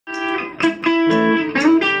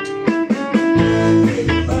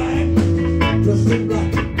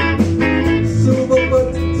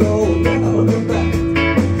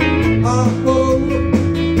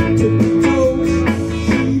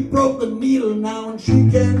now and she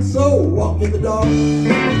can sew. Walking the dog,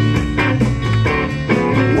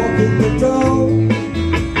 walking the dog.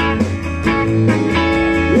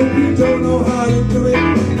 If you don't know how to do it,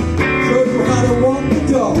 show you how to walk the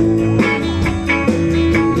dog.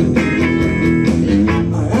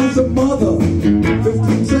 I asked her mother,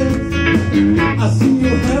 15 cents. I see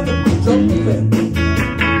you haven't jumped the fence.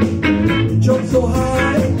 Jump so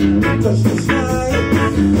high, touch the sky.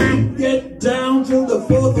 Get down till the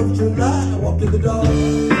 4th of July. Walking the dog,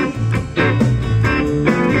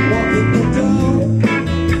 walking the dog.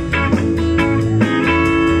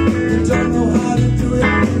 You don't know how to do it,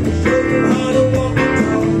 I'll show you how to walk the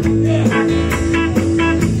dog. Yeah.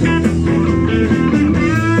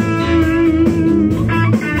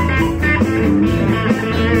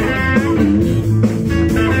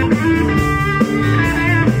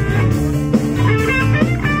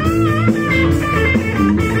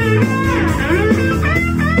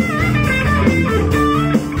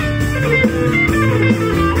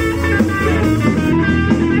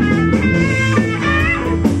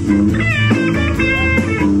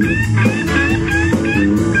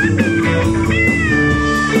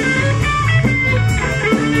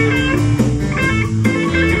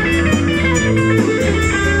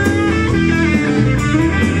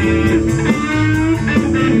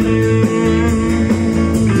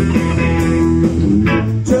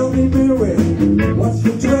 What's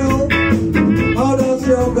your tell? How does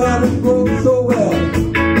your garden grow so well?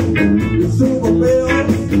 The silver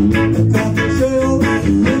bells, the cotton shells,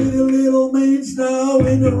 pretty little maids now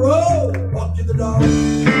in a row. Walking the dog,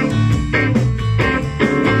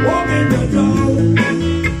 walking the dog.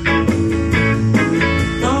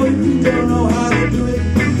 Now if you don't know how to do it,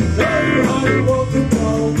 show you how to walk the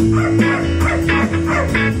dog.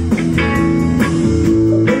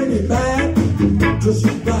 Very bad, just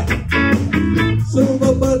back.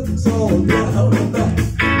 Silver buttons all down her back.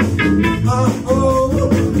 Oh,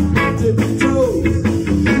 tippy toes.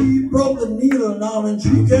 She broke the needle now and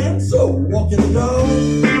she can't sew. Walking the dog.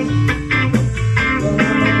 Well,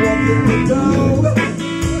 I'm walking the dog.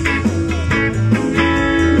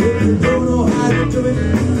 If you don't know how to do it,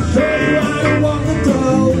 show you how to walk the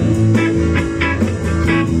dog.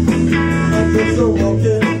 I'm just a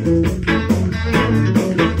walking.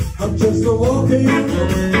 I'm just a walking.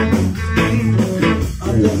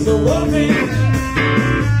 I'm just a walking.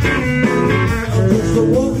 I'm just a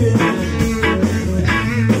walking.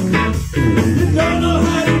 You don't know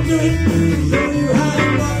how to do it, show you how to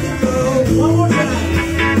walk the dog. One more time.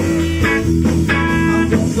 I'm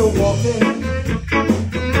just a walking.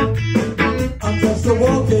 I'm just a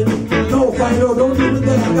walking. No, Fido, don't leave it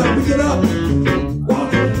there. I gotta pick it up.